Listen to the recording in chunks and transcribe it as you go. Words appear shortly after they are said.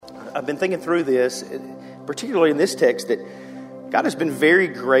I've been thinking through this, particularly in this text, that God has been very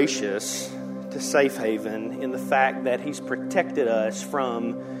gracious to Safe Haven in the fact that He's protected us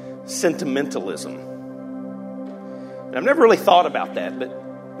from sentimentalism. And I've never really thought about that,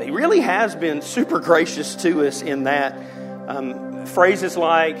 but He really has been super gracious to us in that phrases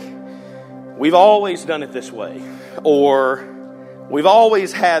like, we've always done it this way, or we've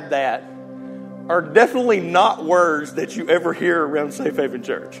always had that, are definitely not words that you ever hear around Safe Haven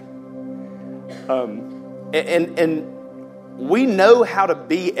Church. And we know how to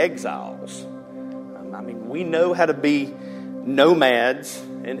be exiles. We know how to be nomads,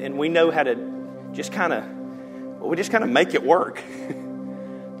 and we know how to just kind of make it work.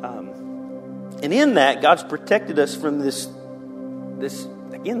 And in that, God's protected us from this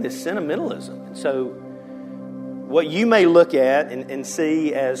sentimentalism. And so, what you may look at and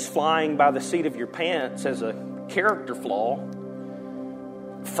see as flying by the seat of your pants as a character flaw,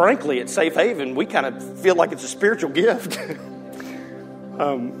 frankly, at Safe Haven, we kind of feel like it's a spiritual gift.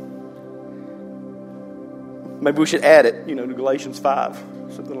 Maybe we should add it, to Galatians 5,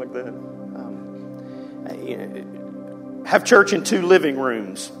 something like that. Have church in 2 living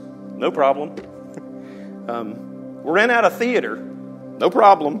rooms, no problem. Rent out a theater, no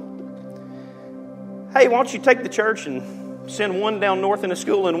problem. Hey, why don't you take the church and send one down north in a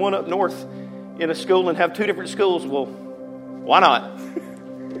school and one up north in a school and have 2 different schools? Well, why not?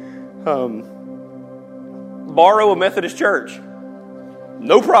 Borrow a Methodist church,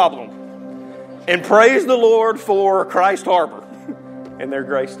 no problem. And praise the Lord for Christ Harbor and their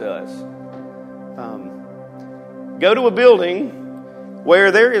grace to us. Go to a building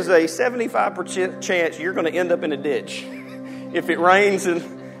where there is a 75% chance you're going to end up in a ditch if it rains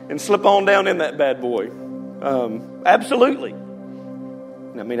and slip on down in that bad boy. Absolutely.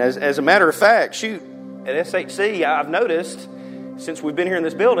 As a matter of fact, at SHC, I've noticed since we've been here in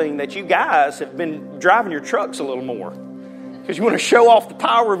this building that you guys have been driving your trucks a little more because you want to show off the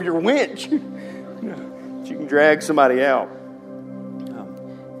power of your winch. You can drag somebody out.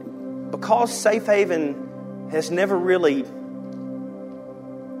 Because Safe Haven has never really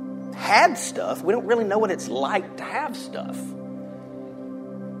had stuff, we don't really know what it's like to have stuff.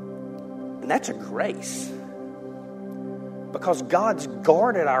 And that's a grace. Because God's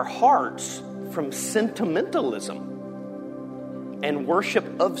guarded our hearts from sentimentalism and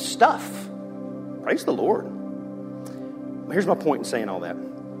worship of stuff. Praise the Lord. Here's my point in saying all that.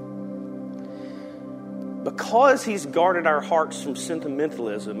 Because He's guarded our hearts from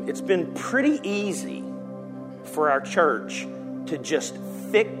sentimentalism, it's been pretty easy for our church to just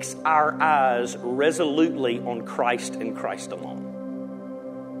fix our eyes resolutely on Christ and Christ alone.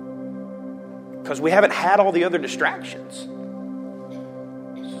 Because we haven't had all the other distractions.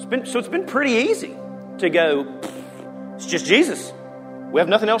 So it's been pretty easy to go, it's just Jesus. We have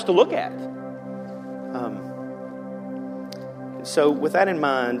nothing else to look at. So with that in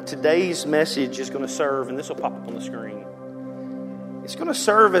mind, today's message is going to serve, and this will pop up on the screen. It's going to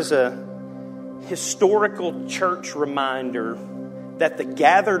serve as a historical church reminder that the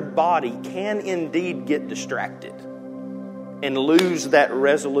gathered body can indeed get distracted and lose that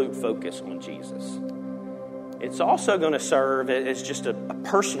resolute focus on Jesus. It's also going to serve as just a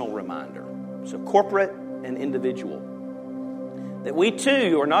personal reminder, so corporate and individual, that we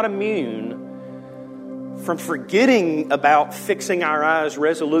too are not immune from forgetting about fixing our eyes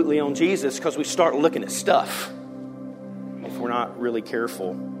resolutely on Jesus because we start looking at stuff if we're not really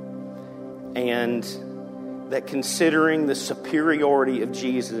careful. And that considering the superiority of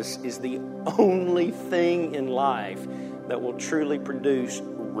Jesus is the only thing in life that will truly produce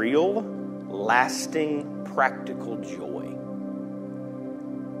real, lasting, practical joy.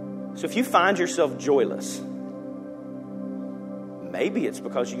 So if you find yourself joyless, maybe it's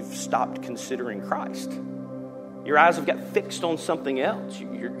because you've stopped considering Christ. Your eyes have got fixed on something else.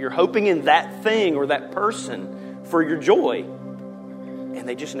 You're hoping in that thing or that person for your joy, and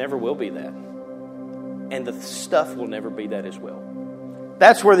they just never will be that. And the stuff will never be that as well.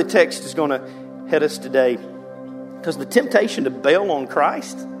 That's where the text is going to head us today. Because the temptation to bail on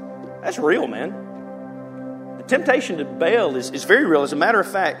Christ, that's real, man. The temptation to bail is very real. As a matter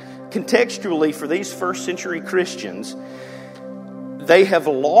of fact, contextually for these first century Christians, they have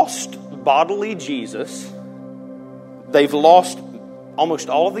lost bodily Jesus. They've lost almost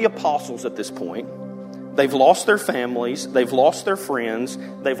all of the apostles at this point. They've lost their families. They've lost their friends.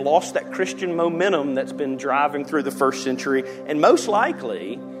 They've lost that Christian momentum that's been driving through the first century. And most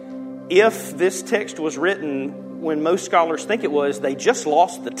likely, if this text was written when most scholars think it was, they just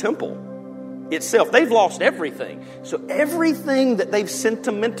lost the temple itself. They've lost everything. So everything that they've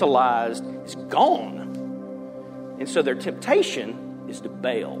sentimentalized is gone. And so their temptation is to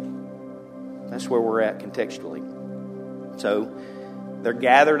bail. That's where we're at contextually. So their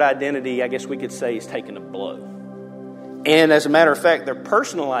gathered identity, I guess we could say, is taking a blow. And as a matter of fact, their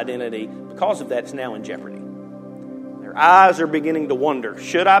personal identity, because of that, is now in jeopardy. Their eyes are beginning to wonder,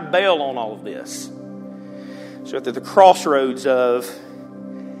 should I bail on all of this? So at the crossroads of,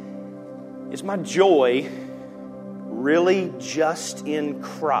 is my joy really just in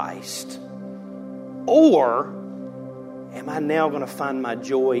Christ? Or am I now going to find my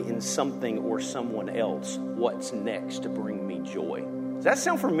joy in something or someone else? What's next to bring me joy? Does that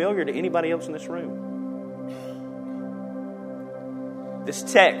sound familiar to anybody else in this room? This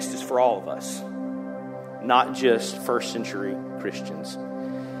text is for all of us, not just first century Christians.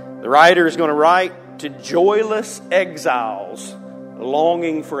 The writer is going to write to joyless exiles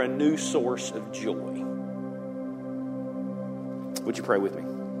longing for a new source of joy. Would you pray with me?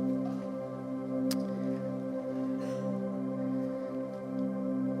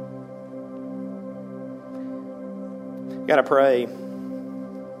 God, I pray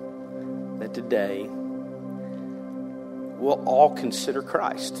that today we'll all consider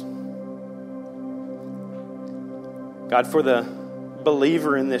Christ. God, for the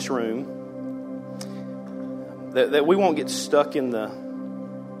believer in this room, that we won't get stuck in the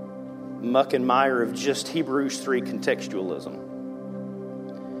muck and mire of just Hebrews 3 contextualism.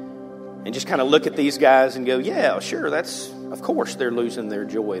 And just kind of look at these guys and go, yeah, sure, of course they're losing their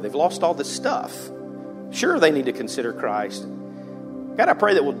joy. They've lost all this stuff. Sure, they need to consider Christ. God, I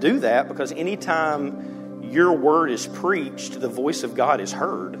pray that we'll do that, because anytime your word is preached, the voice of God is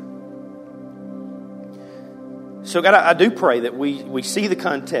heard. So God, I do pray that we see the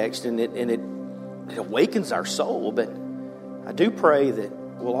context and it awakens our soul, but I do pray that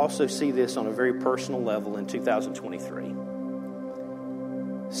we'll also see this on a very personal level in 2023.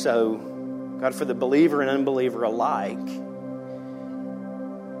 So, God, for the believer and unbeliever alike,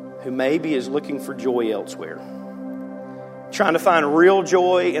 who maybe is looking for joy elsewhere, trying to find real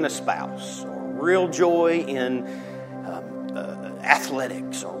joy in a spouse, or real joy in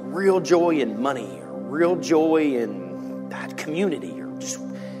athletics, or real joy in money, or real joy in community, or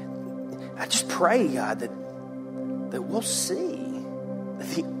I just pray, God, that we'll see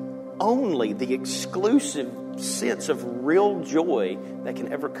that the exclusive sense of real joy that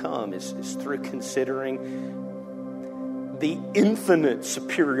can ever come is through considering the infinite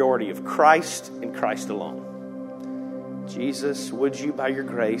superiority of Christ and Christ alone. Jesus, would you, by your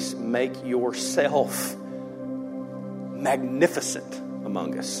grace, make yourself magnificent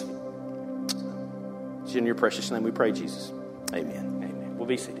among us? It's in your precious name we pray, Jesus. Amen. Amen. We'll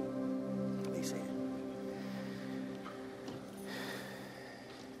be seated. Be seated.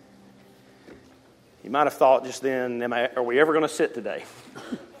 You might have thought just then, are we ever going to sit today?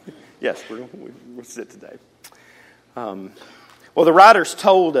 Yes, we'll sit today. Well, the writers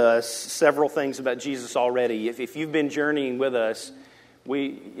told us several things about Jesus already. If you've been journeying with us,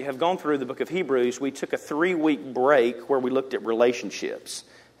 we have gone through the book of Hebrews. We took a 3-week break where we looked at relationships.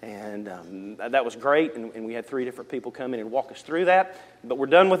 And that was great, and we had 3 different people come in and walk us through that. But we're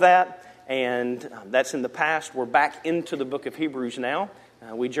done with that, and that's in the past. We're back into the book of Hebrews now.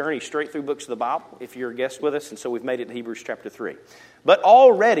 We journey straight through books of the Bible, if you're a guest with us, and so we've made it to Hebrews chapter 3. But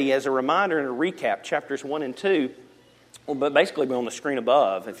already, as a reminder and a recap, chapters 1 and 2, but basically we're on the screen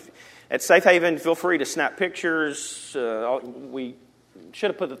above. At Safe Haven, feel free to snap pictures. We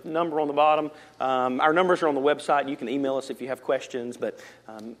should have put the number on the bottom. Our numbers are on the website. You can email us if you have questions. But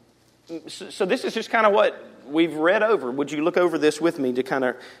so this is just kind of what we've read over. Would you look over this with me to kind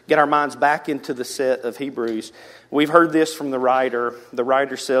of get our minds back into the set of Hebrews? We've heard this from the writer. The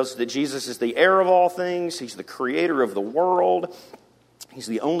writer says that Jesus is the heir of all things. He's the creator of the world. He's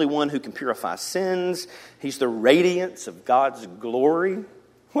the only one who can purify sins. He's the radiance of God's glory.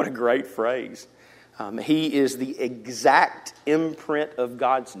 What a great phrase. He is the exact imprint of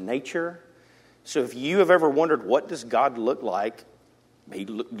God's nature. So if you have ever wondered, what does God look like?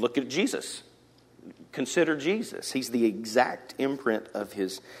 Look at Jesus. Consider Jesus. He's the exact imprint of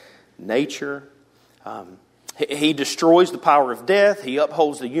his nature. He destroys the power of death. He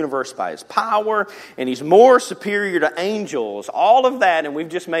upholds the universe by his power. And he's more superior to angels. All of that, and we've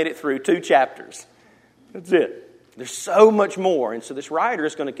just made it through 2 chapters. That's it. There's so much more. And so this writer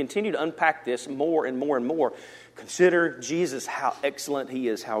is going to continue to unpack this more and more and more. Consider Jesus, how excellent he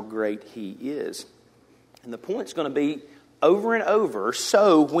is, how great he is. And the point's going to be over and over.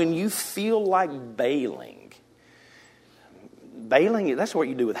 So when you feel like bailing, that's what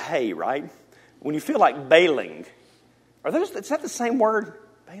you do with hay, right? When you feel like bailing, is that the same word?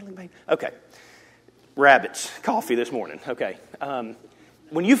 Bailing? Okay. Rabbits, coffee this morning. Okay.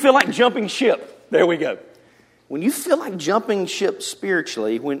 When you feel like jumping ship, there we go. when you feel like jumping ship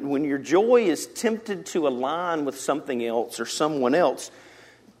spiritually, when your joy is tempted to align with something else or someone else,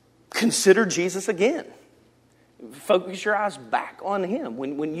 consider Jesus again. Focus your eyes back on Him.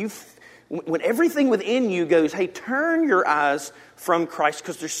 When everything within you goes, hey, turn your eyes from Christ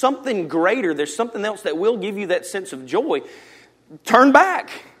because there's something greater, there's something else that will give you that sense of joy. Turn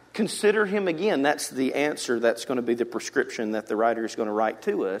back. Consider Him again. That's the answer. That's going to be the prescription that the writer is going to write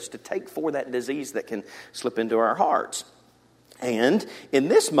to us to take for that disease that can slip into our hearts. And in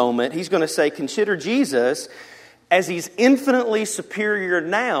this moment, he's going to say, consider Jesus as He's infinitely superior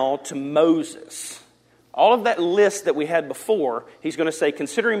now to Moses. All of that list that we had before, he's going to say,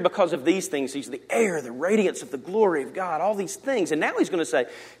 consider Him because of these things. He's the air, the radiance of the glory of God, all these things. And now he's going to say,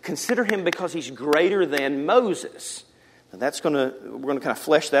 consider Him because He's greater than Moses. And we're going to kind of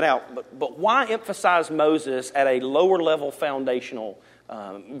flesh that out. But why emphasize Moses at a lower level foundational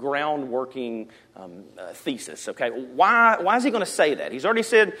groundworking thesis? Okay, why is he going to say that? He's already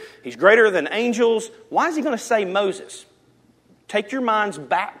said He's greater than angels. Why is he going to say Moses? Take your minds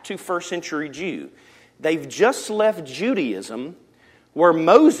back to first century Jew. They've just left Judaism where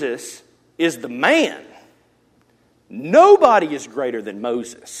Moses is the man. Nobody is greater than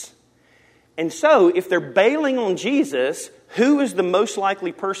Moses. And so, if they're bailing on Jesus, who is the most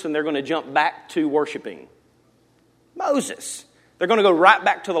likely person they're going to jump back to worshiping? Moses. They're going to go right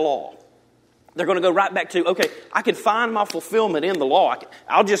back to the law. They're going to go right back to, okay, I can find my fulfillment in the law.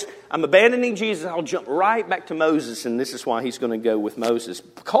 I'm abandoning Jesus. I'll jump right back to Moses. And this is why he's going to go with Moses.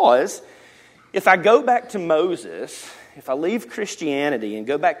 Because if I go back to Moses, if I leave Christianity and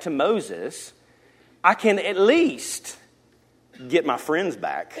go back to Moses, I can at least get my friends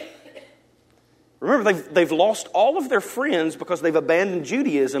back. Remember, they've lost all of their friends because they've abandoned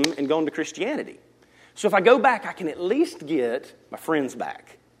Judaism and gone to Christianity. So if I go back, I can at least get my friends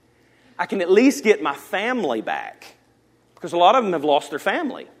back. I can at least get my family back. Because a lot of them have lost their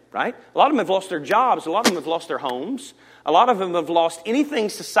family, right? A lot of them have lost their jobs. A lot of them have lost their homes. A lot of them have lost anything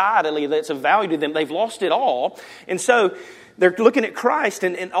societally that's of value to them. They've lost it all. And so they're looking at Christ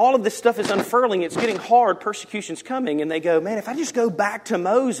and all of this stuff is unfurling. It's getting hard. Persecution's coming. And they go, man, if I just go back to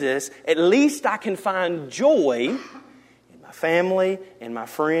Moses, at least I can find joy in my family and my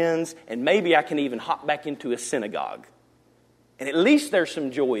friends. And maybe I can even hop back into a synagogue. And at least there's some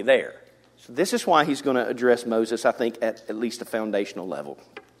joy there. So this is why he's going to address Moses, I think, at least a foundational level.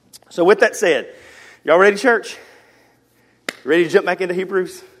 So with that said, y'all ready, church? Ready to jump back into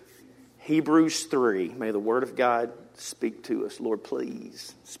Hebrews? Hebrews 3. May the Word of God speak to us. Lord,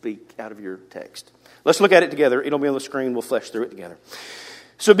 please speak out of your text. Let's look at it together. It'll be on the screen. We'll flesh through it together.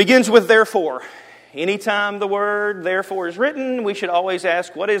 So it begins with therefore. Anytime the word therefore is written, we should always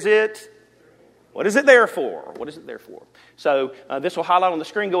ask, what is it? What is it there for? What is it there for? So this will highlight on the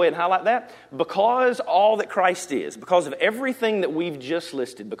screen. Go ahead and highlight that. Because all that Christ is, because of everything that we've just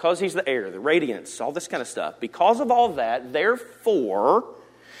listed, because He's the air, the radiance, all this kind of stuff, because of all that, therefore,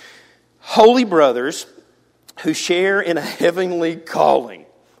 holy brothers who share in a heavenly calling.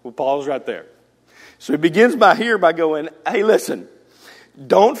 We'll pause right there. So he begins by going, hey, listen,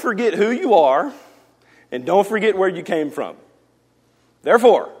 don't forget who you are and don't forget where you came from.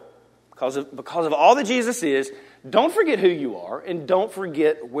 Therefore, because of all that Jesus is, don't forget who you are and don't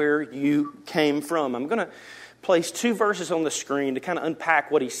forget where you came from. I'm going to place 2 verses on the screen to kind of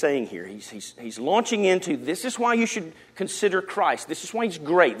unpack what he's saying here. He's launching into, this is why you should consider Christ. This is why He's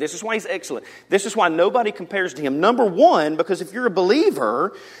great. This is why He's excellent. This is why nobody compares to Him. Number 1, because if you're a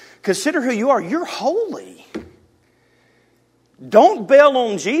believer, consider who you are. You're holy. Don't bail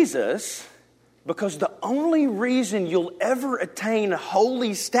on Jesus, because the only reason you'll ever attain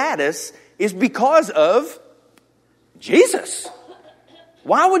holy status is because of Jesus.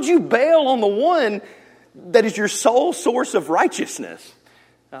 Why would you bail on the one that is your sole source of righteousness?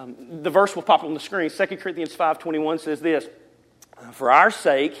 The verse will pop on the screen. 2 Corinthians 5:21 says this, for our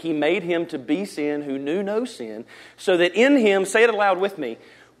sake He made Him to be sin who knew no sin, so that in Him, say it aloud with me,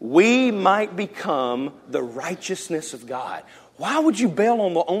 we might become the righteousness of God. Why would you bail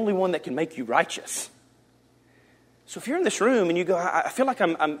on the only one that can make you righteous? So if you're in this room and you go, I feel like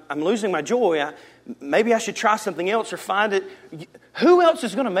I'm losing my joy, maybe I should try something else or find it. Who else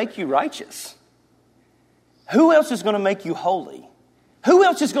is going to make you righteous? Who else is going to make you holy? Who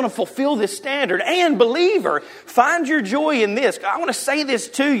else is going to fulfill this standard? And believer, find your joy in this. I want to say this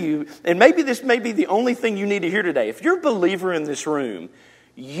to you, and maybe this may be the only thing you need to hear today. If you're a believer in this room,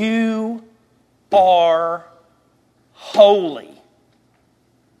 you are holy.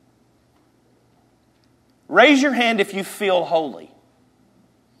 Raise your hand if you feel holy.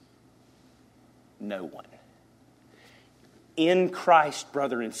 No one. In Christ,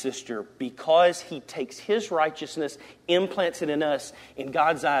 brother and sister, because He takes His righteousness, implants it in us, in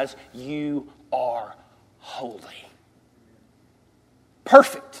God's eyes, you are holy.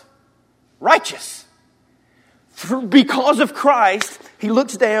 Perfect. Righteous. Because of Christ, He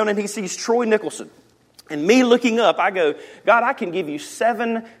looks down and He sees Troy Nicholson. And me looking up, I go, God, I can give you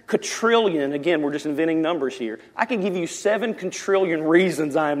 7 quadrillion. Again, we're just inventing numbers here. I can give you 7 quadrillion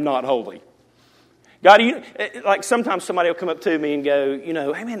reasons I am not holy. God, like sometimes somebody will come up to me and go,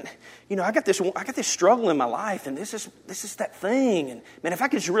 hey man, I got this struggle in my life, and this is that thing, and man, if I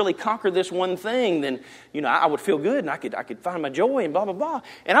could just really conquer this one thing, then I would feel good, and I could find my joy, and blah blah blah.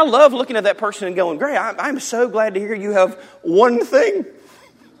 And I love looking at that person and going, great, I'm so glad to hear you have one thing,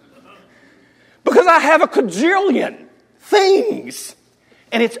 because I have a quadrillion things.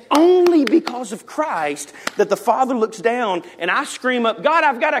 And it's only because of Christ that the Father looks down and I scream up, God,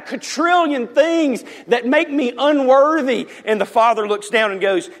 I've got a quadrillion things that make me unworthy. And the Father looks down and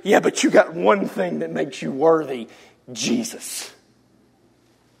goes, yeah, but you got one thing that makes you worthy, Jesus.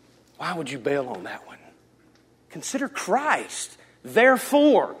 Why would you bail on that one? Consider Christ.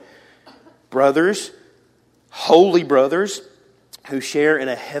 Therefore, brothers, holy brothers, who share in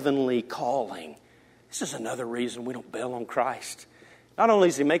a heavenly calling. This is another reason we don't bail on Christ. Not only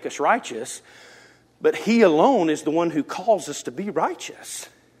does He make us righteous, but He alone is the one who calls us to be righteous.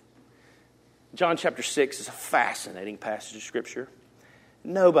 John chapter 6 is a fascinating passage of Scripture.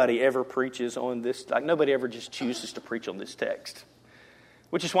 Nobody ever preaches on this. Nobody ever just chooses to preach on this text.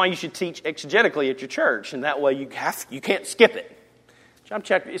 Which is why you should teach exegetically at your church. And that way you can't skip it. John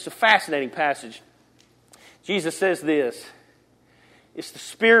chapter, it's a fascinating passage. Jesus says this. It's the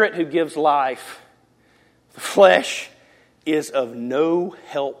Spirit who gives life. The flesh is of no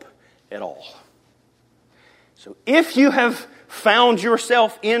help at all. So if you have found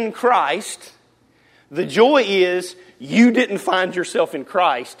yourself in Christ, the joy is you didn't find yourself in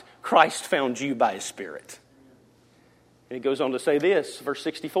Christ. Christ found you by His Spirit. And it goes on to say this, verse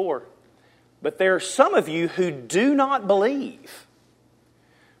 64. But there are some of you who do not believe.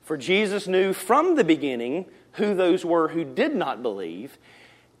 For Jesus knew from the beginning who those were who did not believe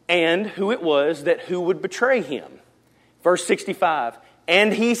and who it was who would betray Him. Verse 65,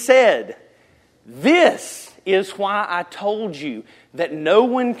 and He said, this is why I told you that no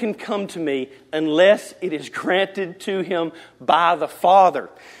one can come to me unless it is granted to him by the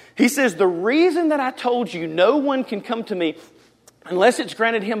Father. He says, the reason that I told you no one can come to me unless it's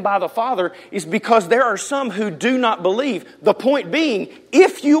granted him by the Father is because there are some who do not believe. The point being,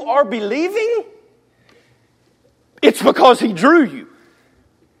 if you are believing, it's because He drew you.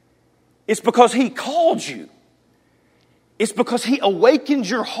 It's because He called you. It's because He awakened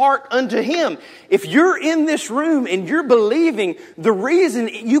your heart unto Him. If you're in this room and you're believing, the reason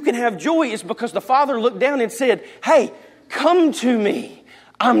you can have joy is because the Father looked down and said, hey, come to me.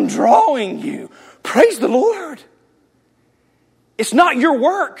 I'm drawing you. Praise the Lord. It's not your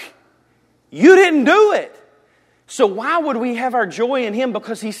work. You didn't do it. So why would we have our joy in Him?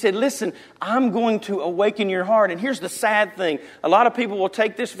 Because He said, listen, I'm going to awaken your heart. And here's the sad thing. A lot of people will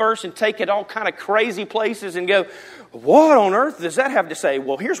take this verse and take it all kind of crazy places and go, what on earth does that have to say?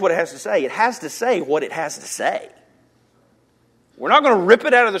 Well, here's what it has to say. It has to say what it has to say. We're not going to rip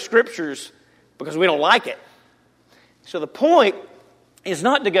it out of the Scriptures because we don't like it. So the point is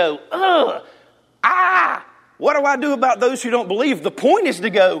not to go, what do I do about those who don't believe? The point is to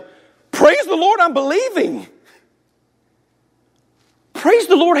go, praise the Lord, I'm believing. Praise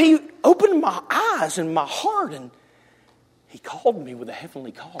the Lord, He opened my eyes and my heart and He called me with a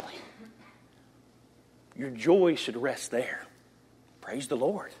heavenly calling. Your joy should rest there. Praise the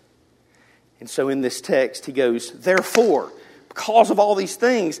Lord. And so in this text, he goes, therefore, because of all these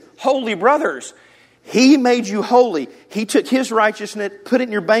things, holy brothers, He made you holy. He took His righteousness, put it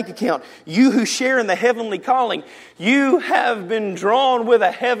in your bank account. You who share in the heavenly calling, you have been drawn with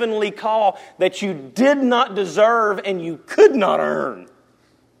a heavenly call that you did not deserve and you could not earn.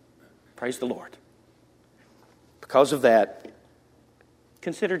 Praise the Lord. Because of that,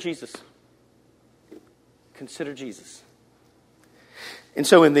 consider Jesus. Consider Jesus. And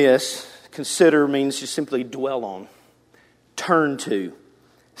so in this, consider means just simply dwell on, turn to,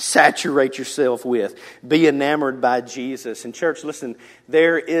 saturate yourself with, be enamored by Jesus. And church, listen,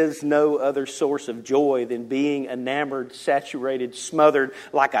 there is no other source of joy than being enamored, saturated, smothered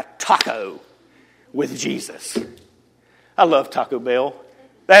like a taco with Jesus. I love Taco Bell.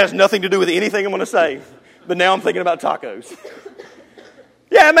 That has nothing to do with anything I'm going to say. But now I'm thinking about tacos.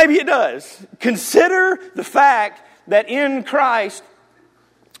 Yeah, maybe it does. Consider the fact that in Christ,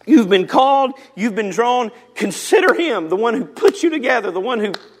 you've been called, you've been drawn. Consider Him, the one who puts you together, the one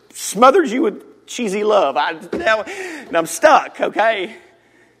who smothers you with cheesy love. Now I'm stuck, okay?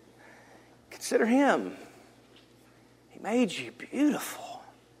 Consider him. He made you beautiful.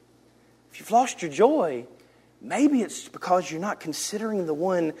 If you've lost your joy, maybe it's because you're not considering the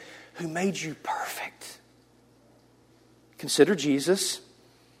one who made you perfect. Consider Jesus.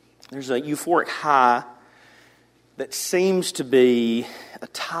 There's a euphoric high that seems to be a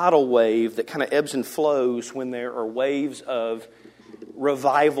tidal wave that kind of ebbs and flows when there are waves of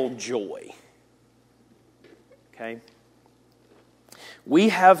revival joy. Okay? We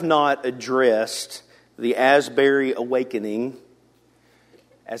have not addressed the Asbury Awakening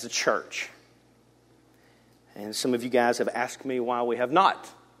as a church. And some of you guys have asked me why we have not.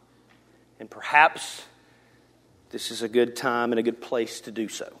 And perhaps this is a good time and a good place to do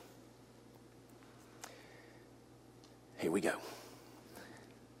so. Here we go.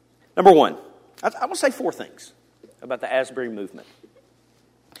 Number one, I will say 4 things about the Asbury movement.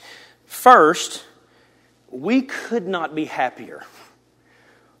 First, we could not be happier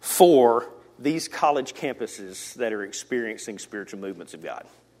for these college campuses that are experiencing spiritual movements of God.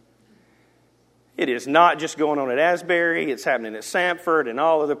 It is not just going on at Asbury, it's happening at Samford and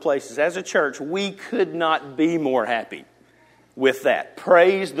all other places. As a church, we could not be more happy with that.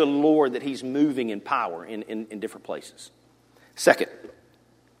 Praise the Lord that He's moving in power in different places. Second,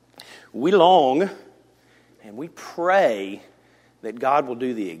 we long and we pray that God will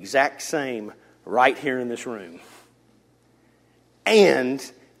do the exact same right here in this room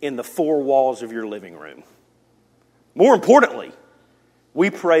and in the 4 walls of your living room. More importantly, we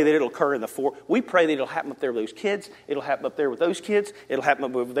pray that it'll occur in the 4. We pray that it'll happen up there with those kids. It'll happen up there with those kids. It'll happen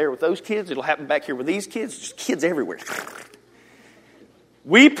up over there with those kids. It'll happen back here with these kids. Just kids everywhere.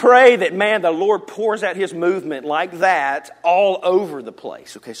 We pray that, man, the Lord pours out His movement like that all over the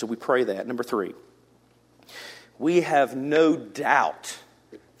place. Okay, so we pray that. Number 3, we have no doubt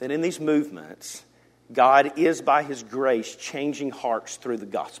that in these movements, God is, by His grace, changing hearts through the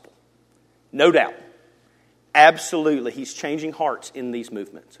gospel. No doubt. Absolutely, He's changing hearts in these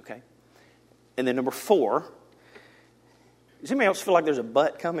movements, okay? And then number 4, does anybody else feel like there's a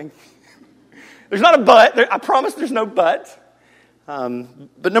but coming? There's not a but. I promise there's no but.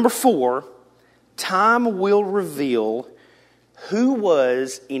 But number 4, time will reveal who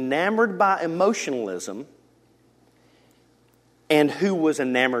was enamored by emotionalism and who was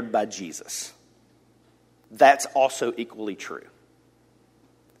enamored by Jesus. That's also equally true.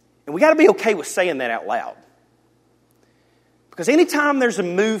 And we got to be okay with saying that out loud. Because anytime there's a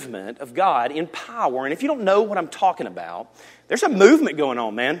movement of God in power, and if you don't know what I'm talking about, there's a movement going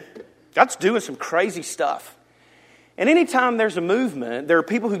on, man. God's doing some crazy stuff. And anytime there's a movement, there are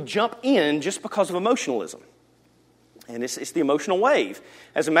people who jump in just because of emotionalism. And it's the emotional wave.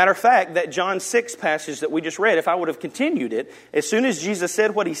 As a matter of fact, that John 6 passage that we just read, if I would have continued it, as soon as Jesus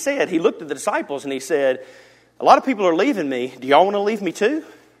said what He said, He looked at the disciples and He said, a lot of people are leaving me. Do y'all want to leave me too?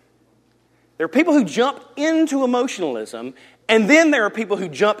 There are people who jump into emotionalism, and then there are people who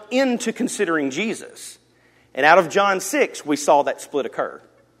jump into considering Jesus. And out of John 6, we saw that split occur.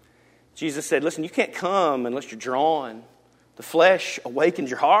 Jesus said, listen, you can't come unless you're drawn. The flesh awakens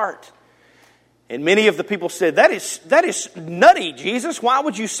your heart. And many of the people said, that is nutty, Jesus. Why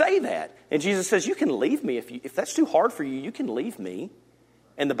would you say that? And Jesus says, you can leave me. If that's too hard for you, you can leave me.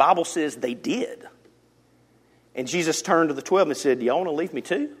 And the Bible says they did. And Jesus turned to the 12 and said, do y'all want to leave me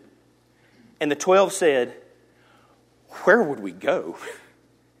too? And the 12 said, where would we go?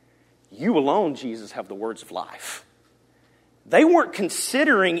 You alone, Jesus, have the words of life. They weren't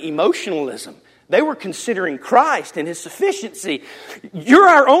considering emotionalism. They were considering Christ and His sufficiency. You're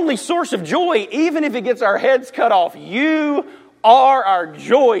our only source of joy, even if it gets our heads cut off. You are our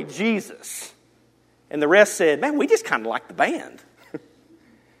joy, Jesus. And the rest said, man, we just kind of like the band.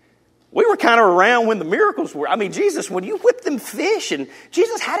 We were kind of around when the miracles were. I mean, Jesus, when you whipped them fish, and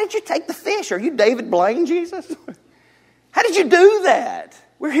Jesus, how did you take the fish? Are you David Blaine, Jesus? How did you do that?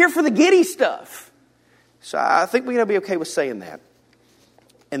 We're here for the giddy stuff. So I think we're going to be okay with saying that.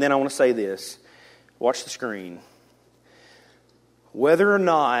 And then I want to say this. Watch the screen. Whether or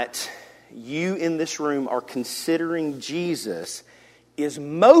not you in this room are considering Jesus is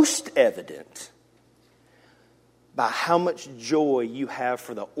most evident by how much joy you have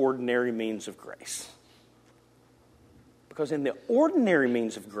for the ordinary means of grace. Because in the ordinary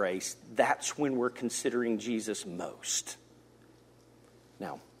means of grace, that's when we're considering Jesus most.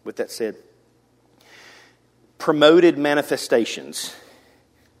 Now, with that said, promoted manifestations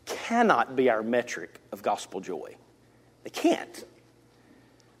cannot be our metric of gospel joy. They can't.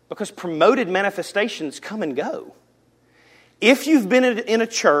 Because promoted manifestations come and go. If you've been in a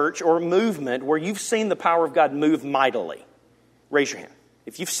church or a movement where you've seen the power of God move mightily, raise your hand.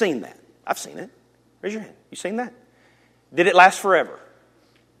 If you've seen that, I've seen it. Raise your hand. You seen that? Did it last forever?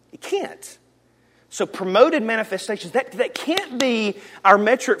 It can't. So promoted manifestations, that can't be our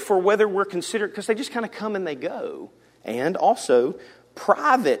metric for whether we're considered, because they just kind of come and they go. And also,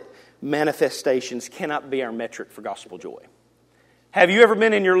 private manifestations cannot be our metric for gospel joy. Have you ever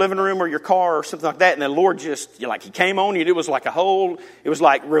been in your living room or your car or something like that, and the Lord just, He came on you, and it was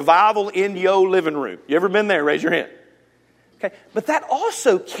like revival in your living room? You ever been there? Raise your hand. Okay, but that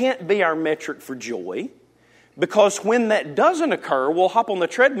also can't be our metric for joy, because when that doesn't occur, we'll hop on the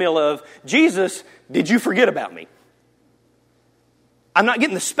treadmill of, Jesus, did you forget about me? I'm not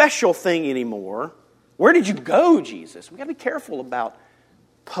getting the special thing anymore. Where did you go, Jesus? We've got to be careful about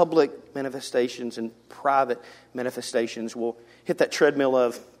public manifestations and private manifestations. We'll hit that treadmill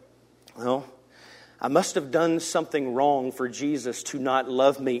of, well, I must have done something wrong for Jesus to not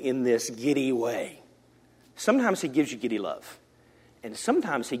love me in this giddy way. Sometimes He gives you giddy love. And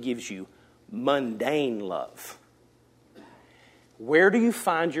sometimes He gives you mundane love. Where do you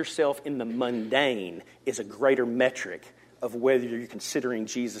find yourself in the mundane is a greater metric of whether you're considering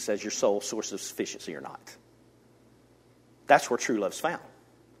Jesus as your sole source of sufficiency or not. That's where true love's found.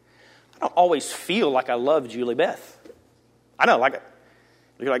 I don't always feel like I love Julie Beth. I know,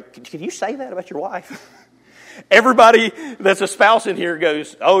 you're like, can you say that about your wife? Everybody that's a spouse in here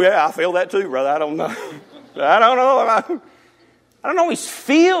goes, oh yeah, I feel that too, brother. I don't know. I don't always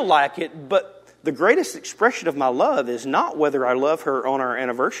feel like it, but the greatest expression of my love is not whether I love her on our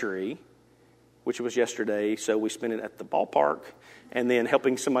anniversary, which was yesterday, so we spent it at the ballpark, and then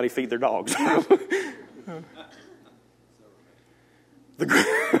helping somebody feed their dogs.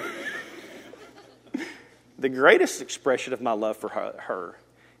 The greatest expression of my love for her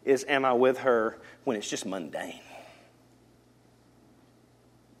is, am I with her when it's just mundane?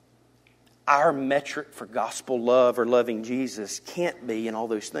 Our metric for gospel love or loving Jesus can't be in all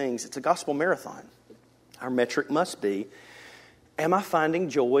those things. It's a gospel marathon. Our metric must be, am I finding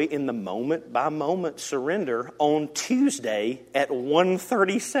joy in the moment-by-moment surrender on Tuesday at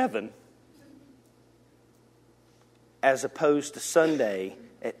 1:37 as opposed to Sunday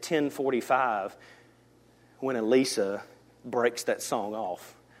at 10:45 when Elisa breaks that song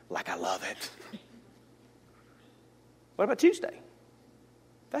off like I love it? What about Tuesday?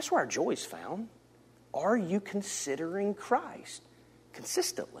 That's where our joy is found. Are you considering Christ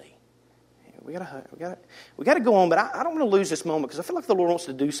consistently? We gotta go on, but I don't want to lose this moment because I feel like the Lord wants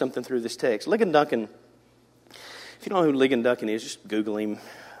to do something through this text. Ligon Duncan, if you don't know who Ligon Duncan is, just Google him.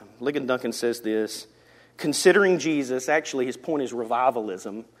 Ligon Duncan says this: considering Jesus, actually his point is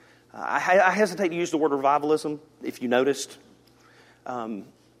revivalism. I hesitate to use the word revivalism, if you noticed,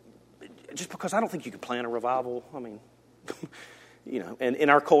 just because I don't think you can plan a revival. I mean, and in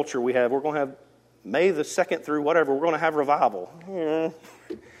our culture we're going to have May the 2nd through whatever, we're going to have revival.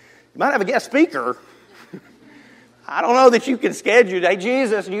 You might have a guest speaker. I don't know that you can schedule, hey,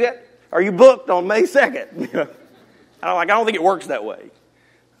 Jesus, are you booked on May 2nd? I don't think it works that way.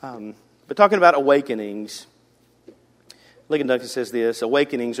 But talking about awakenings, Ligon Duncan says this: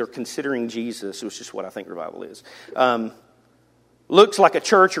 awakenings are considering Jesus, which is what I think revival is. Looks like a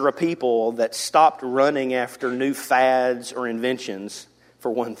church or a people that stopped running after new fads or inventions,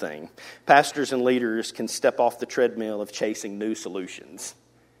 for one thing. Pastors and leaders can step off the treadmill of chasing new solutions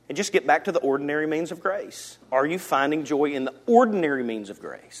and just get back to the ordinary means of grace. Are you finding joy in the ordinary means of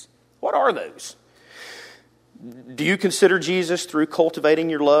grace? What are those? Do you consider Jesus through cultivating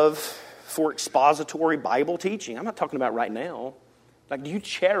your love for expository Bible teaching? I'm not talking about right now. Do you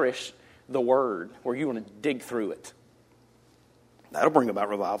cherish the Word where you want to dig through it? That'll bring about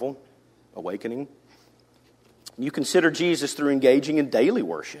revival, awakening. You consider Jesus through engaging in daily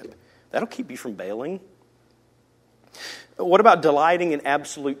worship. That'll keep you from bailing. What about delighting in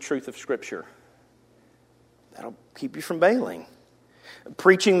absolute truth of Scripture? That'll keep you from bailing.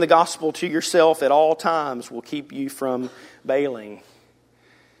 Preaching the gospel to yourself at all times will keep you from bailing.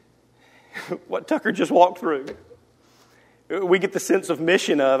 What Tucker just walked through. We get the sense of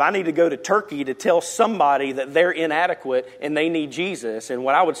mission of, I need to go to Turkey to tell somebody that they're inadequate and they need Jesus. And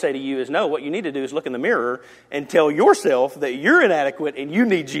what I would say to you is, no, what you need to do is look in the mirror and tell yourself that you're inadequate and you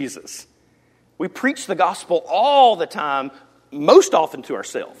need Jesus. We preach the gospel all the time, most often to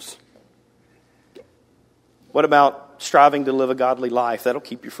ourselves. What about striving to live a godly life? That'll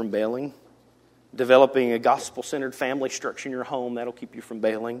keep you from bailing. Developing a gospel-centered family structure in your home, that'll keep you from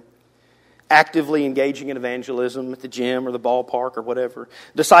bailing. Actively engaging in evangelism at the gym or the ballpark or whatever.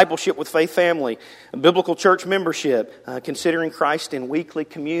 Discipleship with Faith Family. Biblical church membership. Considering Christ in weekly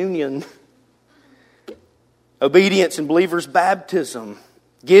communion. Obedience in believers' baptism.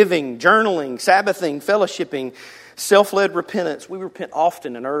 Giving, journaling, Sabbathing, fellowshipping. Self-led repentance. We repent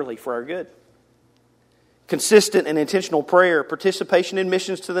often and early for our good. consistent and intentional prayer, participation in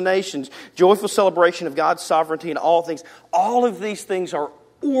missions to the nations, joyful celebration of God's sovereignty in all things. All of these things are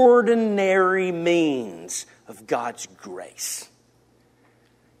ordinary means of God's grace.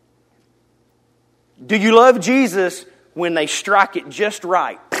 Do you love Jesus when they strike it just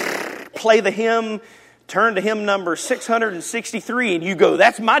right? Play the hymn, turn to hymn number 663 and you go,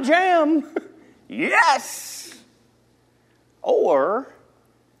 that's my jam. Yes. Or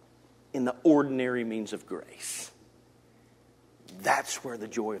in the ordinary means of grace. That's where the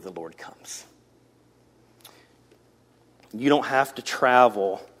joy of the Lord comes. You don't have to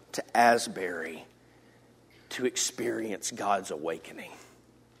travel to Asbury to experience God's awakening.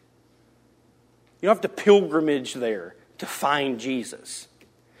 You don't have to pilgrimage there to find Jesus.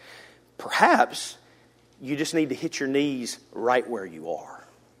 Perhaps you just need to hit your knees right where you are.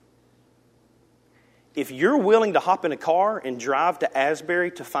 If you're willing to hop in a car and drive to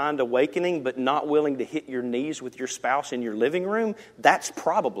Asbury to find awakening, but not willing to hit your knees with your spouse in your living room, that's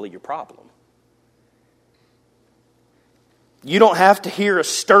probably your problem. You don't have to hear a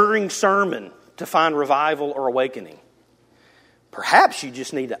stirring sermon to find revival or awakening. Perhaps you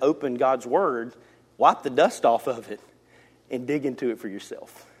just need to open God's Word, wipe the dust off of it, and dig into it for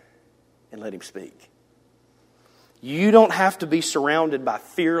yourself and let Him speak. You don't have to be surrounded by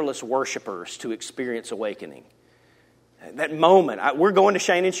fearless worshipers to experience awakening. That moment, we're going to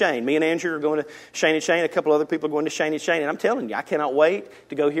Shane and Shane. Me and Andrew are going to Shane and Shane. A couple other people are going to Shane and Shane. And I'm telling you, I cannot wait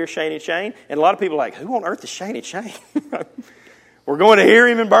to go hear Shane and Shane. And a lot of people are like, who on earth is Shane and Shane? We're going to hear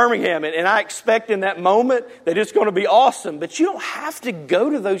him in Birmingham. And I expect in that moment that it's going to be awesome. But you don't have to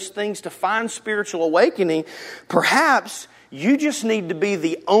go to those things to find spiritual awakening. Perhaps you just need to be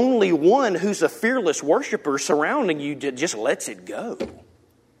the only one who's a fearless worshiper surrounding you that just lets it go.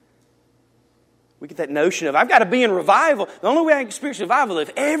 We get that notion of, I've got to be in revival. The only way I can experience revival is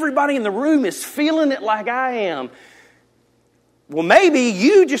if everybody in the room is feeling it like I am. Well, maybe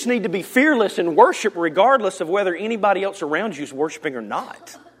you just need to be fearless in worship regardless of whether anybody else around you is worshiping or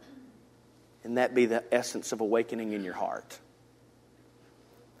not. And that be the essence of awakening in your heart.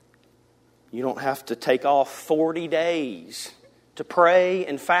 You don't have to take off 40 days to pray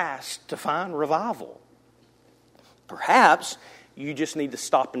and fast to find revival. Perhaps you just need to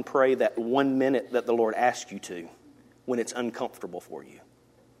stop and pray that 1 minute that the Lord asks you to when it's uncomfortable for you.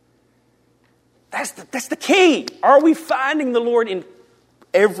 That's the key. Are we finding the Lord in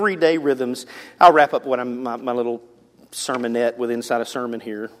everyday rhythms? I'll wrap up what my little sermonette with Inside a Sermon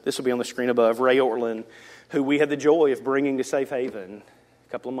here. This will be on the screen above. Ray Ortlund, who we had the joy of bringing to Safe Haven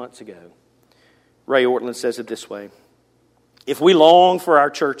a couple of months ago. Ray Ortlund says it this way: if we long for our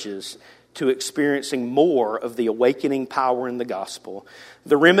churches to experiencing more of the awakening power in the gospel,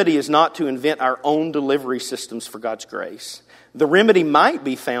 the remedy is not to invent our own delivery systems for God's grace. The remedy might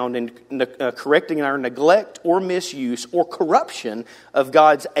be found in correcting our neglect or misuse or corruption of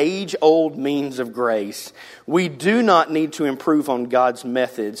God's age-old means of grace. We do not need to improve on God's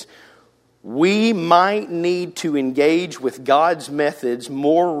methods. We might need to engage with God's methods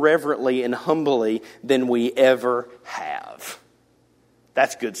more reverently and humbly than we ever have.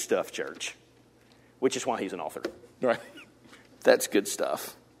 That's good stuff, church. Which is why he's an author. Right? That's good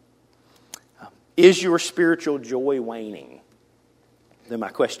stuff. Is your spiritual joy waning? Then my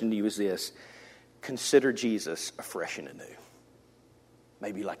question to you is this: consider Jesus afresh and anew.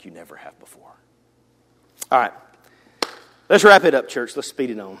 Maybe like you never have before. All right. Let's wrap it up, church. Let's speed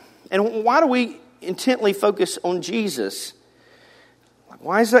it on. And why do we intently focus on Jesus?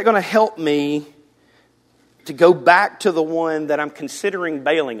 Why is that going to help me to go back to the one that I'm considering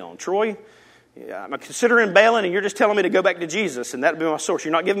bailing on? Troy, I'm considering bailing and you're just telling me to go back to Jesus, and that would be my source.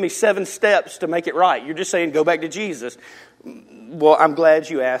 You're not giving me 7 steps to make it right. You're just saying go back to Jesus. Well, I'm glad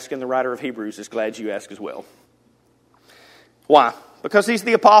you asked, and the writer of Hebrews is glad you asked as well. Why? Because he's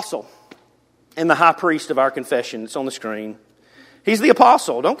the apostle and the high priest of our confession. It's on the screen. He's the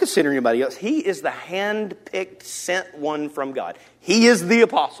apostle. Don't consider anybody else. He is the hand-picked, sent one from God. He is the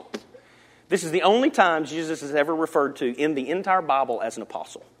apostle. This is the only time Jesus is ever referred to in the entire Bible as an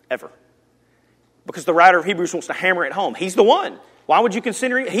apostle, ever. Because the writer of Hebrews wants to hammer it home. He's the one. Why would you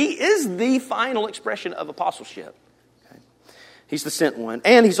consider him? He is the final expression of apostleship. Okay. He's the sent one.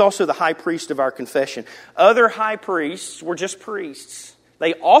 And he's also the high priest of our confession. Other high priests were just priests.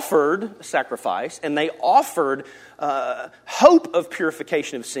 They offered a sacrifice, and they offered hope of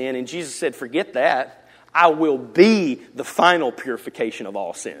purification of sin. And Jesus said, forget that. I will be the final purification of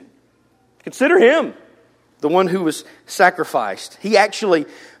all sin. Consider him the one who was sacrificed. He actually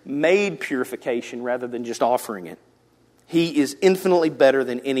made purification rather than just offering it. He is infinitely better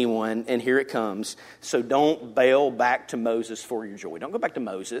than anyone, and here it comes. So don't bail back to Moses for your joy. Don't go back to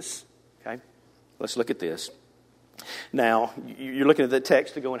Moses. Okay? Let's look at this. Now, you're looking at the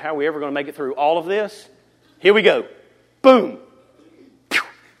text and going, how are we ever going to make it through all of this? Here we go. Boom.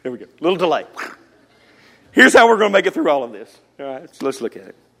 There we go. Little delay. Here's how we're going to make it through all of this. All right, so let's look at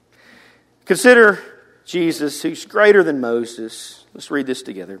it. Consider Jesus, who's greater than Moses. Let's read this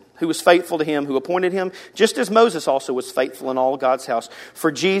together. Who was faithful to him, who appointed him, just as Moses also was faithful in all God's house.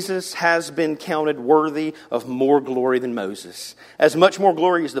 For Jesus has been counted worthy of more glory than Moses. As much more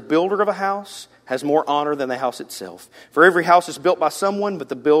glory as the builder of a house has more honor than the house itself. For every house is built by someone, but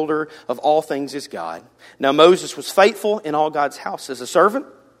the builder of all things is God. Now Moses was faithful in all God's house as a servant,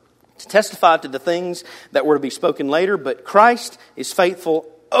 to testify to the things that were to be spoken later, but Christ is faithful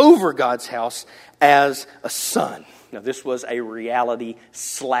over God's house as a son. Now this was a reality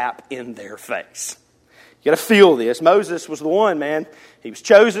slap in their face. You got to feel this. Moses was the one, man. He was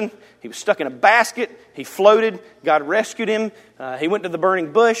chosen. He was stuck in a basket. He floated. God rescued him. He went to the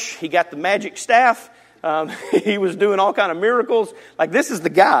burning bush. He got the magic staff. He was doing all kind of miracles. Like, this is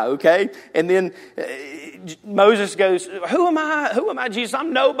the guy, okay? And then Moses goes, Who am I? Who am I, Jesus?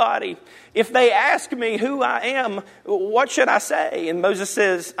 I'm nobody. If they ask me who I am, what should I say? And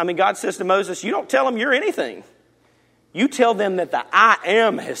God says to Moses, you don't tell them you're anything. You tell them that the I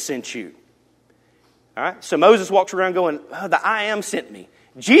am has sent you. All right? So Moses walks around going, the I am sent me.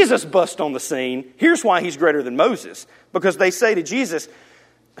 Jesus busts on the scene. Here's why he's greater than Moses. Because they say to Jesus,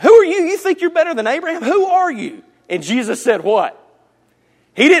 who are you? You think you're better than Abraham? Who are you? And Jesus said what?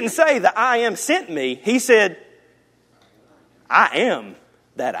 He didn't say the I am sent me. He said, I am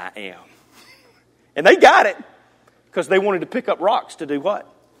that I am. And they got it because they wanted to pick up rocks to do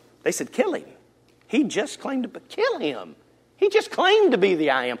what? They said, kill him. He just claimed to kill him. He just claimed to be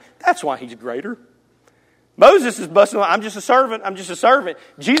the I am. That's why he's greater. Moses is busting on, I'm just a servant. I'm just a servant.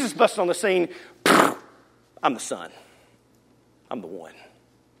 Jesus busted on the scene. I'm the son. I'm the one.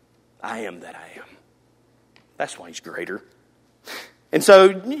 I am that I am. That's why he's greater. And so,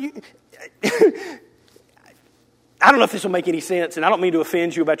 I don't know if this will make any sense, and I don't mean to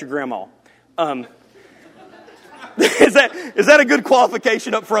offend you about your grandma. Is that a good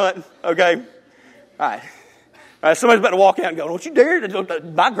qualification up front? Okay. All right. Somebody's about to walk out and go, don't you dare.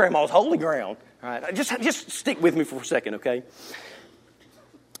 My grandma's holy ground. All right. Just stick with me for a second, okay?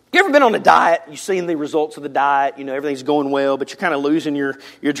 You ever been on a diet? You've seen the results of the diet. You know, everything's going well, but you're kind of losing your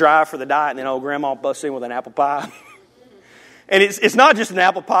drive for the diet, and then old grandma busts in with an apple pie. And it's not just an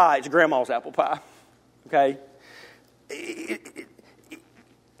apple pie. It's grandma's apple pie, okay?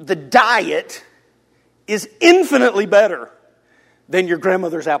 The diet is infinitely better than your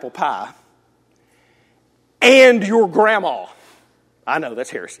grandmother's apple pie and your grandma. I know, that's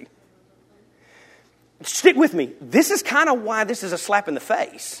heresy. Stick with me. This is kind of why this is a slap in the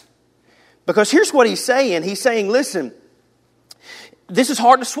face. Because here's what he's saying. He's saying, listen, this is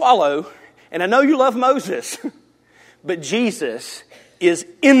hard to swallow, and I know you love Moses, but Jesus is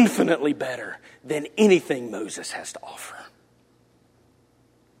infinitely better than anything Moses has to offer.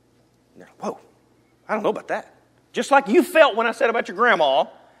 And they're like, whoa, I don't know about that. Just like you felt when I said about your grandma,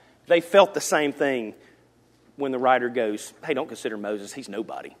 they felt the same thing when the writer goes, hey, don't consider Moses. He's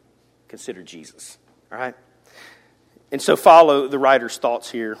nobody. Consider Jesus. All right? And so follow the writer's thoughts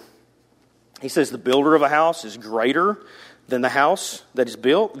here. He says the builder of a house is greater than the house that is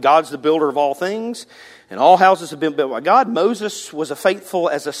built. God's the builder of all things, and all houses have been built by God. Moses was faithful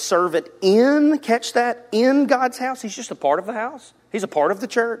as a servant catch that, in God's house. He's just a part of the house. He's a part of the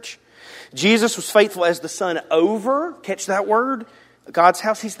church. Jesus was faithful as the son over, catch that word, God's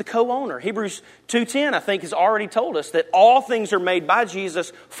house. He's the co-owner. Hebrews 2:10, I think, has already told us that all things are made by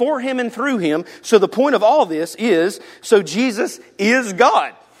Jesus, for him and through him. So the point of all this is, so Jesus is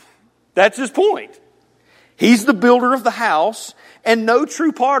God. That's his point. He's the builder of the house, and no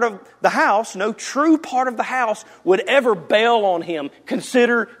true part of the house would ever bail on him.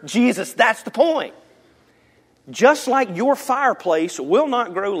 Consider Jesus. That's the point. Just like your fireplace will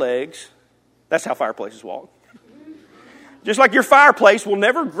not grow legs, that's how fireplaces walk. Just like your fireplace will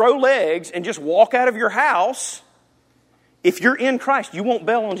never grow legs and just walk out of your house, if you're in Christ, you won't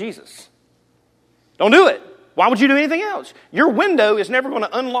bail on Jesus. Don't do it. Why would you do anything else? Your window is never going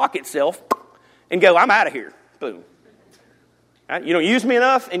to unlock itself and go, I'm out of here. Boom. Right? You don't use me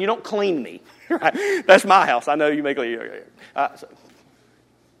enough and you don't clean me. Right? That's my house. I know you make it. So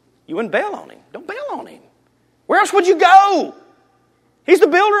you wouldn't bail on him. Don't bail on him. Where else would you go? He's the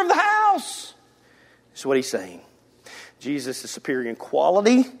builder of the house. That's what he's saying. Jesus is superior in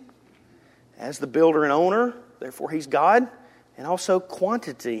quality as the builder and owner. Therefore, he's God. And also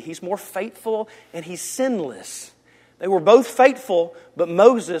quantity. He's more faithful and he's sinless. They were both faithful, but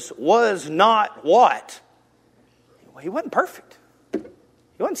Moses was not what? Well, he wasn't perfect. He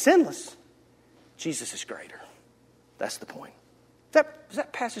wasn't sinless. Jesus is greater. That's the point. Does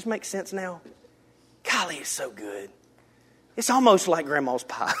that passage make sense now? Golly, it's so good. It's almost like Grandma's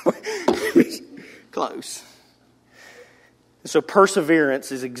pie. Close. So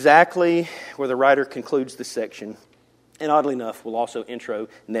perseverance is exactly where the writer concludes this section. And oddly enough, we'll also intro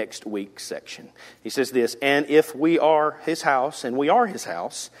next week's section. He says this, and if we are his house, and we are his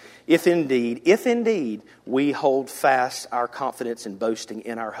house, if indeed we hold fast our confidence and boasting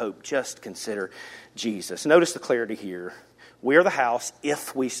in our hope, just consider Jesus. Notice the clarity here. We are the house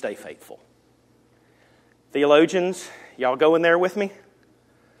if we stay faithful. Theologians, y'all go in there with me?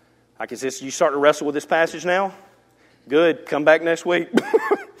 Like, is this, you start to wrestle with this passage now? Good, come back next week.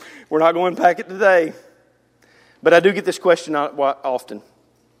 We're not going to pack it today. But I do get this question often.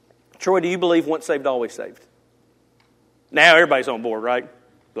 Troy, do you believe once saved, always saved? Now everybody's on board, right?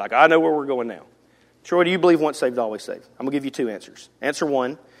 Like, I know where we're going now. Troy, do you believe once saved, always saved? I'm going to give you two answers. Answer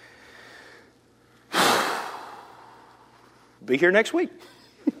one. Be here next week.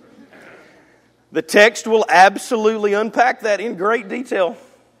 The text will absolutely unpack that in great detail.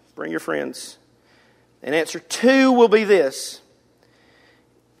 Bring your friends. And answer two will be this.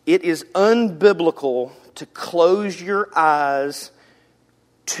 It is unbiblical to close your eyes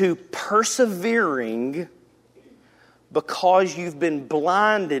to persevering because you've been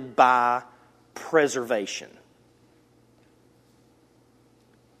blinded by preservation.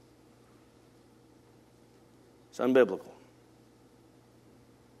 It's unbiblical.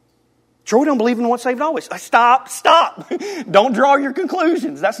 Troy don't believe in once saved, always. Stop. Don't draw your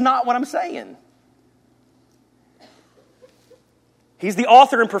conclusions. That's not what I'm saying. He's the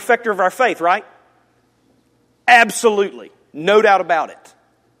author and perfecter of our faith, right? Absolutely. No doubt about it.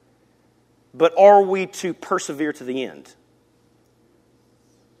 But are we to persevere to the end?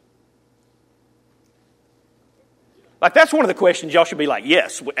 Like, that's one of the questions y'all should be like,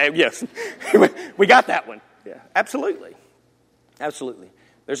 yes. We got that one. Yeah, absolutely. Absolutely.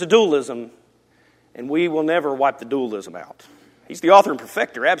 There's a dualism, and we will never wipe the dualism out. He's the author and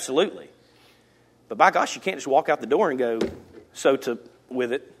perfecter, absolutely. But by gosh, you can't just walk out the door and go,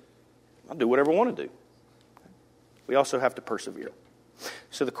 with it, I'll do whatever I want to do. We also have to persevere.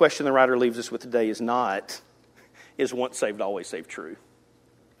 So the question the writer leaves us with today is not, is once saved, always saved true?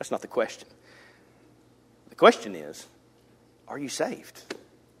 That's not the question. The question is, are you saved?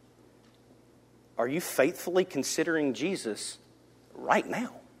 Are you faithfully considering Jesus right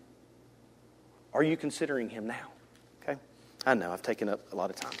now? Are you considering him now? Okay? I know, I've taken up a lot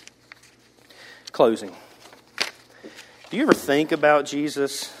of time. Closing. Do you ever think about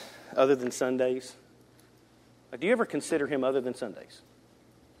Jesus other than Sundays? Like, do you ever consider him other than Sundays?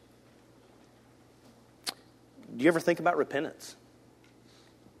 Do you ever think about repentance?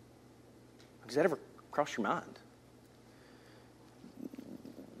 Does that ever cross your mind?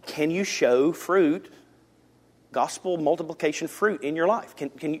 Can you show fruit, gospel multiplication fruit in your life?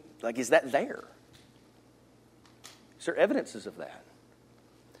 Can you, like, is that there? Is there evidences of that?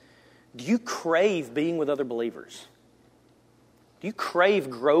 Do you crave being with other believers? Do you crave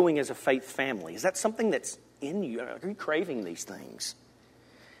growing as a faith family? Is that something that's in you? Are you craving these things?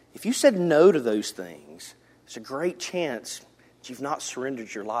 If you said no to those things, there's a great chance that you've not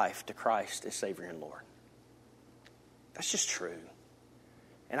surrendered your life to Christ as Savior and Lord. That's just true.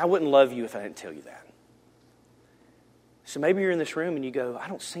 And I wouldn't love you if I didn't tell you that. So maybe you're in this room and you go, I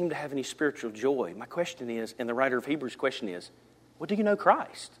don't seem to have any spiritual joy. My question is, and the writer of Hebrews' question is, well, do you know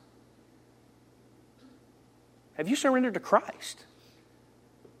Christ? Have you surrendered to Christ?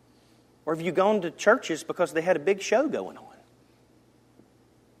 Or have you gone to churches because they had a big show going on?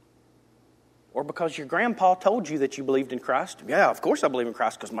 Or because your grandpa told you that you believed in Christ? Yeah, of course I believe in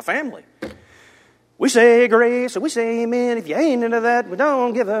Christ because my family. We say grace, and we say amen. If you ain't into that, we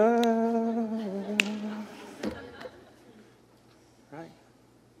don't give up. Right?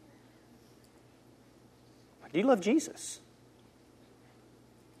 Do you love Jesus?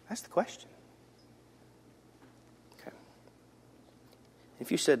 That's the question. Okay.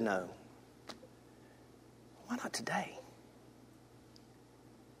 If you said no, why not today?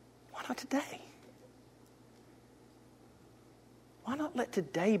 Why not today? Why not let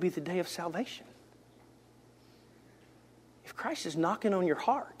today be the day of salvation? If Christ is knocking on your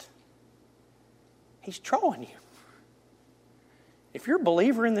heart, He's drawing you. If you're a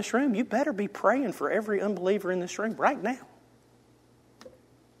believer in this room, you better be praying for every unbeliever in this room right now.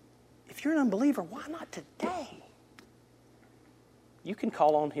 If you're an unbeliever, why not today? You can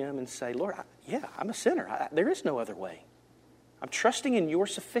call on Him and say, Lord, I'm a sinner. There is no other way. I'm trusting in your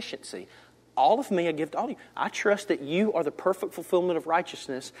sufficiency. All of me I give to all of you. I trust that you are the perfect fulfillment of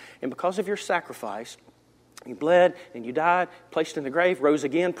righteousness, and because of your sacrifice, You bled and you died, placed in the grave, rose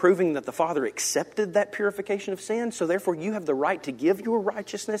again, proving that the Father accepted that purification of sin. So therefore you have the right to give your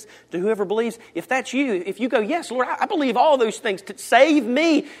righteousness to whoever believes. If that's you, if you go, yes, Lord, I believe all those things to save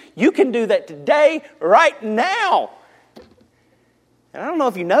me, you can do that today, right now. And I don't know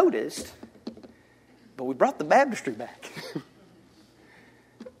if you noticed, but we brought the baptistry back.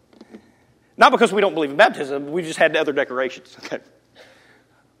 Not because we don't believe in baptism, we just had other decorations. Okay.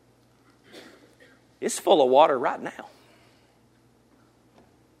 It's full of water right now.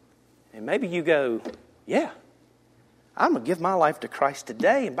 And maybe you go, yeah, I'm going to give my life to Christ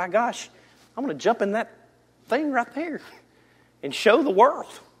today. And by gosh, I'm going to jump in that thing right there and show the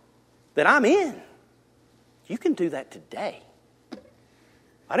world that I'm in. You can do that today.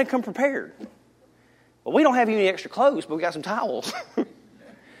 I didn't come prepared. Well, we don't have any extra clothes, but we got some towels.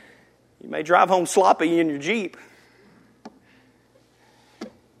 You may drive home sloppy in your Jeep.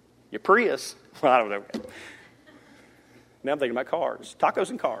 Your Prius. Well, I don't know. Now I'm thinking about cars.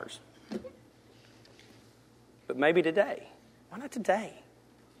 Tacos and cars. But maybe today. Why not today?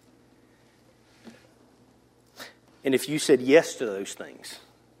 And if you said yes to those things,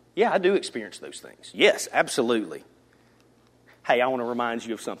 yeah, I do experience those things. Yes, absolutely. Hey, I want to remind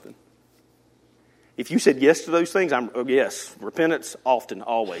you of something. If you said yes to those things, yes. Repentance, often,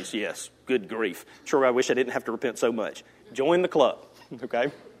 always, yes. Good grief. Sure, I wish I didn't have to repent so much. Join the club,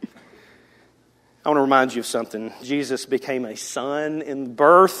 okay? I want to remind you of something. Jesus became a son in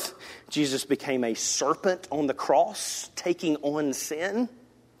birth. Jesus became a serpent on the cross, taking on sin.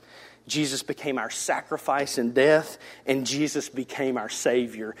 Jesus became our sacrifice in death, and Jesus became our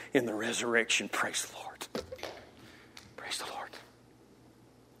Savior in the resurrection. Praise the Lord. Praise the Lord.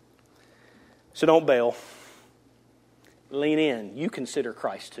 So don't bail. Lean in. You consider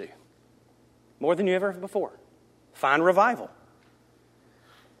Christ too. More than you ever have before. Find revival.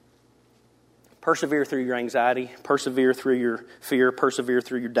 Persevere through your anxiety. Persevere through your fear. Persevere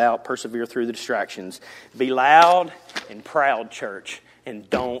through your doubt. Persevere through the distractions. Be loud and proud, church. And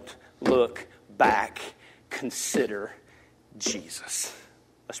don't look back. Consider Jesus.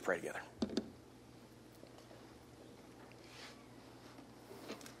 Let's pray together.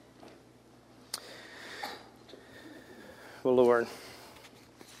 Well, Lord,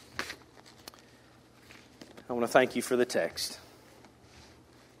 I want to thank you for the text.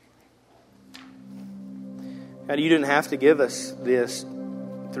 God, you didn't have to give us this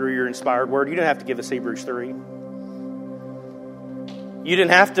through your inspired word. You didn't have to give us Hebrews 3. You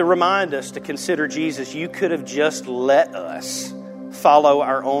didn't have to remind us to consider Jesus. You could have just let us follow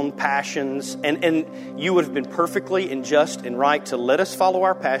our own passions. And you would have been perfectly and just and right to let us follow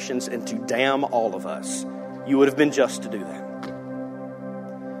our passions and to damn all of us. You would have been just to do that.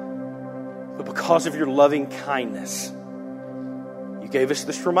 But because of your loving kindness, you gave us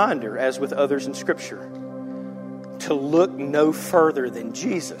this reminder, as with others in Scripture, to look no further than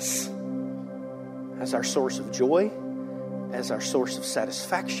Jesus as our source of joy, as our source of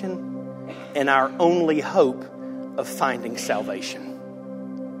satisfaction, and our only hope of finding salvation.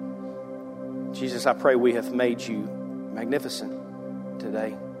 Jesus, I pray we have made you magnificent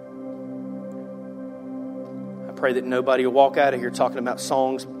today. I pray that nobody will walk out of here talking about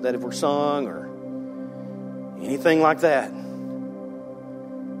songs that were sung or anything like that.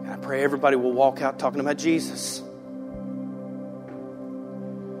 And I pray everybody will walk out talking about Jesus.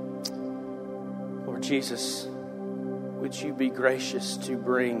 Lord Jesus, would you be gracious to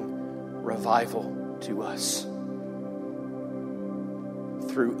bring revival to us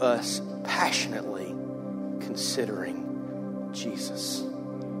through us passionately considering Jesus.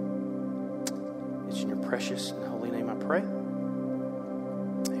 It's in your precious and holy name I pray.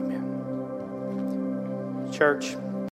 Amen. Church,